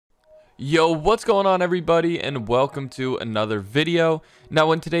Yo, what's going on everybody, and welcome to another video.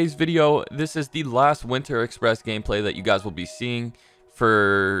 Now in today's video, this is the last Winter Express gameplay that you guys will be seeing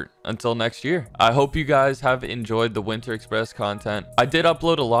for until next year. I hope you guys have enjoyed the Winter Express content. I did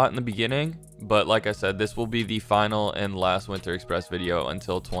upload a lot in the beginning, but like I said, this will be the final and last Winter Express video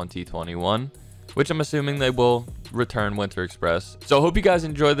until 2021, which I'm assuming they will return Winter Express. So I hope you guys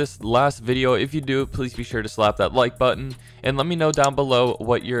enjoy this last video. If you do, please be sure to slap that like button and let me know down below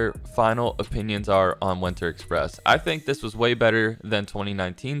what your final opinions are on Winter Express. I think this was way better than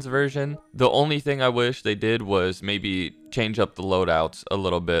 2019's version. The only thing I wish they did was maybe change up the loadouts a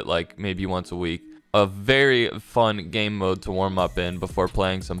little bit, like maybe once a week. A very fun game mode to warm up in before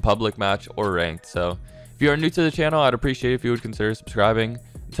playing some public match or ranked. So if you are new to the channel, I'd appreciate if you would consider subscribing,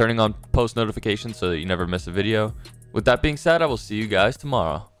 turning on post notifications so that you never miss a video. With that being said, I will see you guys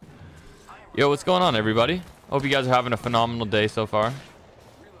tomorrow. Yo, what's going on everybody? Hope you guys are having a phenomenal day so far.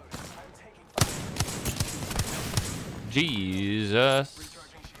 Jesus.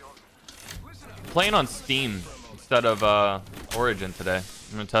 Playing on Steam instead of Origin today.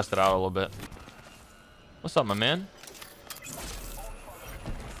 I'm gonna test it out a little bit. What's up, my man?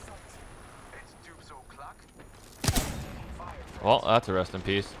 Well, that's a rest in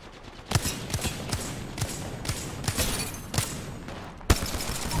peace.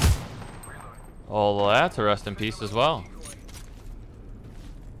 Oh, that's a rest in peace as well.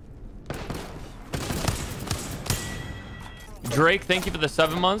 Drake, thank you for the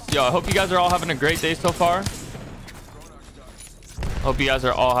 7 months. Yo, I hope you guys are all having a great day so far. Hope you guys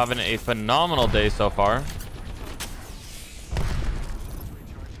are all having a phenomenal day so far.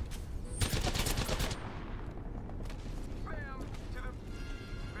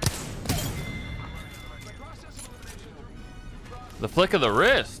 The flick of the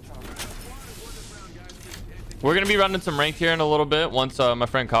wrist. We're gonna be running some ranked here in a little bit once my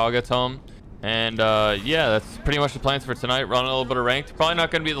friend Kyle gets home, and yeah, that's pretty much the plans for tonight. Running a little bit of ranked. Probably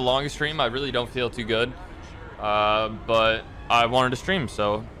not gonna be the longest stream. I really don't feel too good, but I wanted to stream,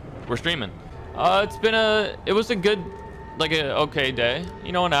 so we're streaming. It was a good, like a okay day,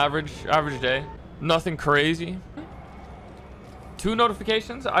 you know, an average day. Nothing crazy. 2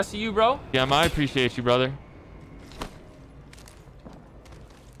 notifications. I see you, bro. Yeah, I appreciate you, brother.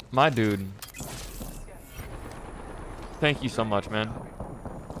 My dude. Thank you so much, man.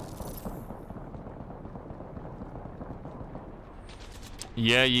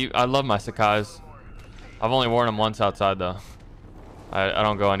 Yeah, I love my Sakai's. I've only worn them once outside though. I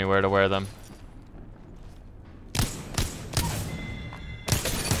don't go anywhere to wear them.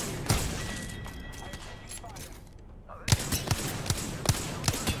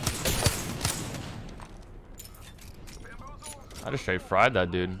 I just straight fried that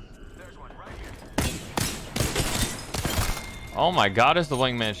dude. Oh my god, is the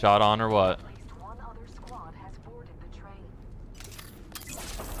wingman shot on or what?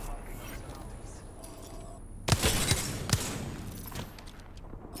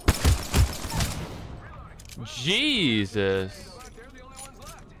 Jesus.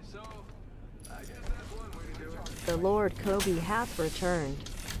 The Lord Kobi hath returned.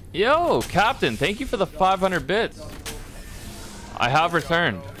 Yo, Captain, thank you for the 500 bits. I have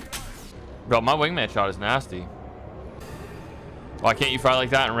returned. Bro, my wingman shot is nasty. Why can't you fry like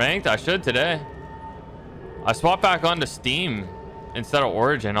that in ranked? I should today. I swapped back onto Steam instead of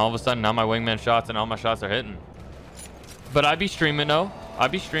Origin. All of a sudden now my wingman shots and all my shots are hitting. But I'd be streaming though.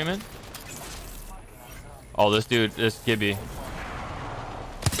 I'd be streaming. Oh, this dude, this Gibby.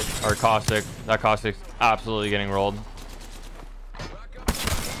 Or Caustic. That Caustic's absolutely getting rolled.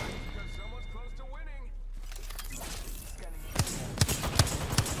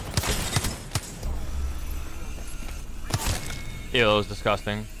 Ew, that was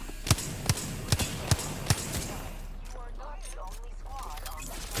disgusting.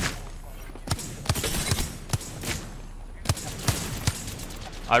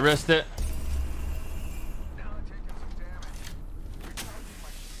 I risked it.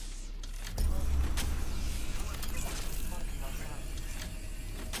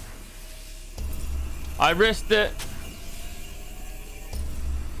 I risked it.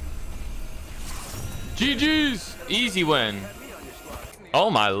 GG's. Easy win. Oh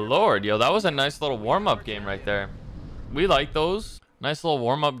my lord, yo, that was a nice little warm-up game right there. We like those. Nice little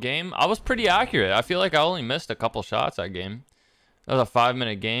warm-up game. I was pretty accurate. I feel like I only missed a couple shots that game. That was a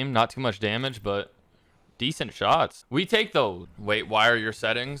 5-minute game. Not too much damage, but decent shots. We take those. Wait, why are your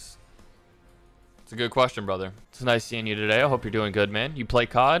settings? It's a good question, brother. It's nice seeing you today. I hope you're doing good, man. You play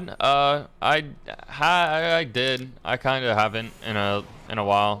COD? I did. I kind of haven't in a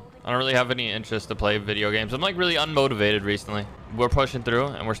while. I don't really have any interest to play video games. I'm like really unmotivated recently. We're pushing through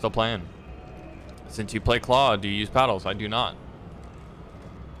and we're still playing. Since you play claw, do you use paddles? I do not.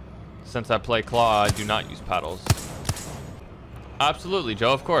 Since I play claw, I do not use paddles. Absolutely,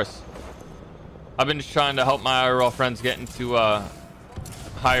 Joe, of course. I've been just trying to help my IRL friends get into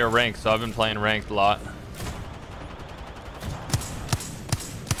higher ranks, so I've been playing ranked a lot.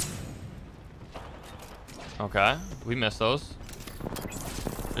 Okay, we missed those.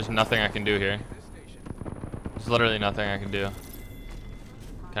 There's nothing I can do here. There's literally nothing I can do.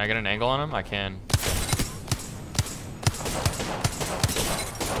 Can I get an angle on him? I can.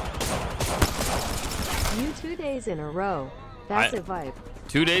 You 2 days in a row. That's a vibe.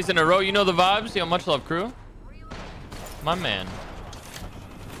 2 days in a row. You know the vibes. Yo, much love, crew. My man.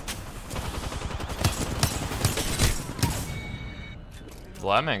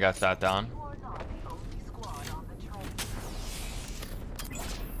 Well, that man got sat down.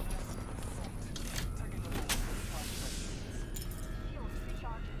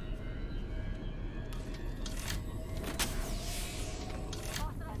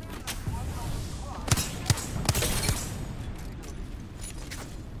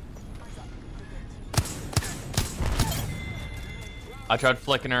 I tried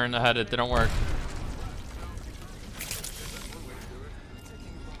flicking her in the head. It didn't work.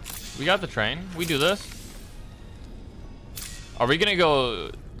 We got the train. We do this. Are we gonna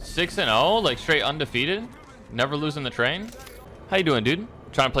go 6-0, like straight undefeated, never losing the train? How you doing, dude?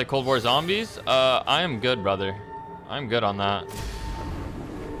 Trying to play Cold War Zombies? I am good, brother. I'm good on that.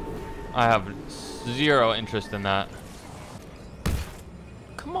 I have zero interest in that.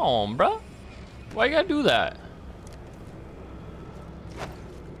 Come on, bro. Why you gotta do that?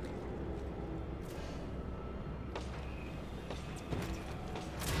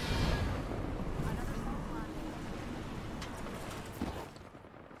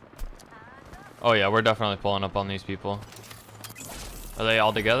 Oh yeah, we're definitely pulling up on these people. Are they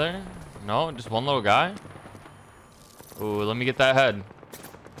all together? No, just one little guy. Ooh, let me get that head.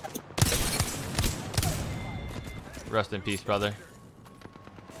 Rest in peace, brother.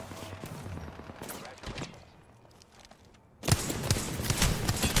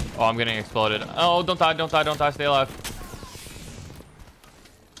 Oh, I'm getting exploded. Oh, don't die, don't die, don't die. Stay alive.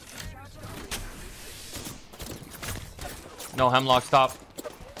 No, Hemlock, stop.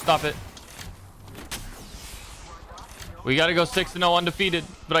 Stop it. We gotta go 6-0 undefeated,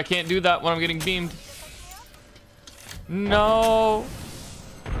 but I can't do that when I'm getting beamed. No.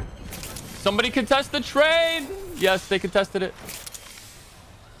 Somebody contest the train. Yes, they contested it.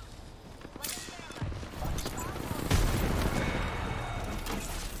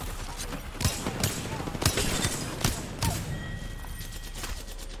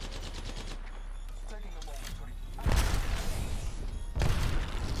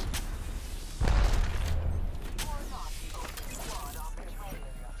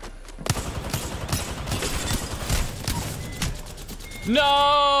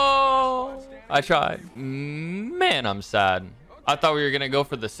 No! I tried. Man, I'm sad. I thought we were going to go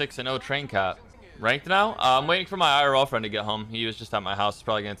for the 6-0 train cap. Ranked now? I'm waiting for my IRL friend to get home. He was just at my house. It's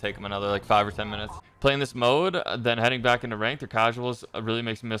probably going to take him another like 5 or 10 minutes. Playing this mode, then heading back into ranked or casuals really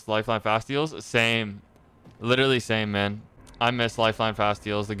makes me miss Lifeline fast deals. Same. Literally same, man. I miss Lifeline fast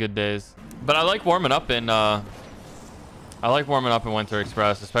deals, the good days. But I like warming up in Winter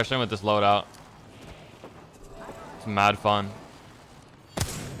Express, especially with this loadout. It's mad fun.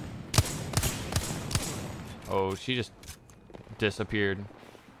 Oh, she just disappeared.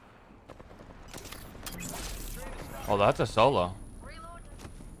 Oh, that's a solo.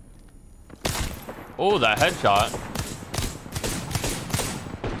 Oh, that headshot.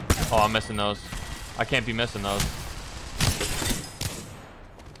 Oh, I'm missing those. I can't be missing those.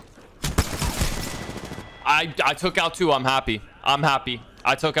 I took out 2. I'm happy. I'm happy.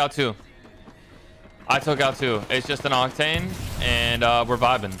 I took out 2. I took out 2. It's just an octane, and we're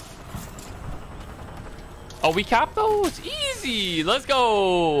vibing. Oh, we capped those. Easy. Let's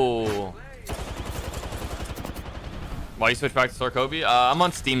go. Why you switch back to store Kobi? I'm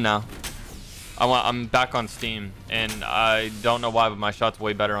on Steam now. I'm back on Steam, and I don't know why, but my shot's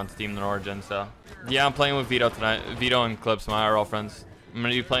way better on Steam than Origin. So yeah, I'm playing with Vito tonight. Vito and Clips, my IRL friends. I'm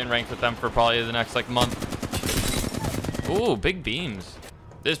gonna be playing ranked with them for probably the next like month. Ooh, big beams.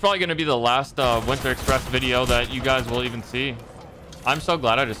 This is probably gonna be the last Winter Express video that you guys will even see. I'm so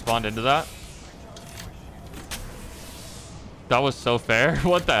glad I just spawned into that. That was so fair.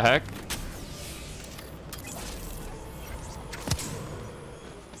 What the heck?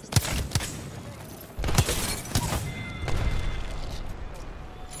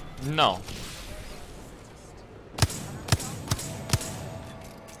 No.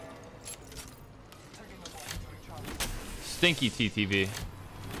 stinky TTV.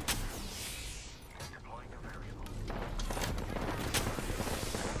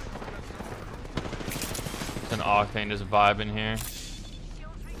 It's an Octane just vibing here.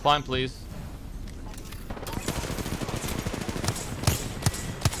 Climb, please.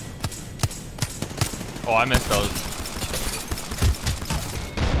 Oh, I missed those.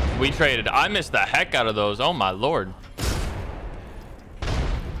 We traded. I missed the heck out of those. Oh my lord.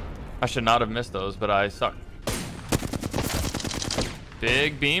 I should not have missed those, but I suck.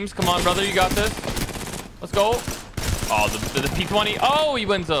 Big beams. Come on, brother. You got this. Let's go. Oh, the P20. Oh, he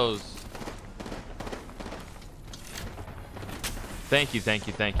wins those. Thank you, thank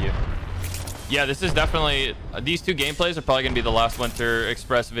you, thank you. Yeah, this is definitely... these two gameplays are probably going to be the last Winter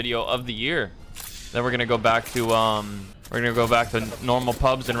Express video of the year. Then we're going to go back to... normal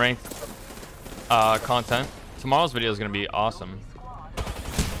pubs and ranked content. Tomorrow's video is going to be awesome.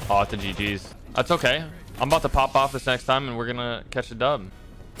 Oh, it's the GG's. That's okay. I'm about to pop off this next time and we're going to catch a dub.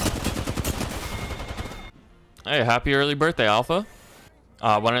 Hey, happy early birthday, Alpha.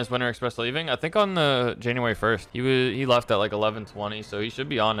 When is Winter Express leaving? I think on the January 1st. He left at like 11:20, so he should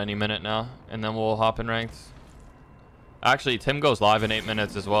be on any minute now. And then we'll hop in ranked. Actually, Tim goes live in 8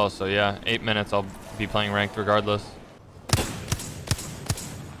 minutes as well. So yeah, 8 minutes I'll be playing ranked regardless.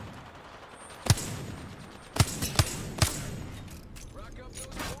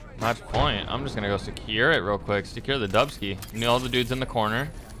 Match point. I'm just gonna go secure it real quick. Secure the dubski. You know all the dudes in the corner.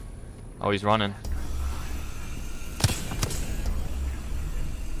 Oh, he's running.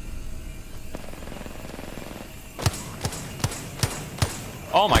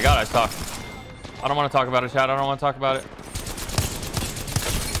 Oh my god, I suck. I don't want to talk about it, chat. I don't want to talk about it.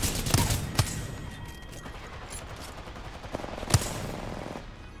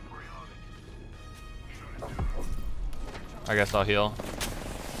 I guess I'll heal.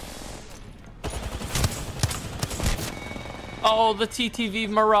 Oh, the TTV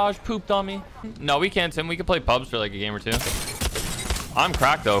Mirage pooped on me. No, we can't, Tim. We can play pubs for like a game or two. I'm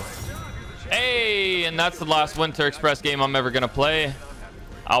cracked, though. Hey, and that's the last Winter Express game I'm ever going to play.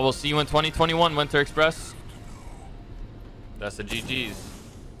 I will see you in 2021, Winter Express. That's the GG's.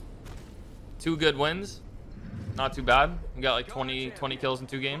 2 good wins. Not too bad. We got like 20 kills in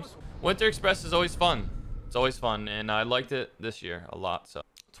 2 games. Winter Express is always fun. It's always fun, and I liked it this year a lot. So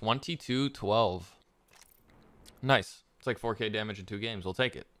 22-12. Nice. It's like 4K damage in 2 games. We'll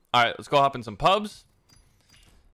take it. All right, let's go hop in some pubs.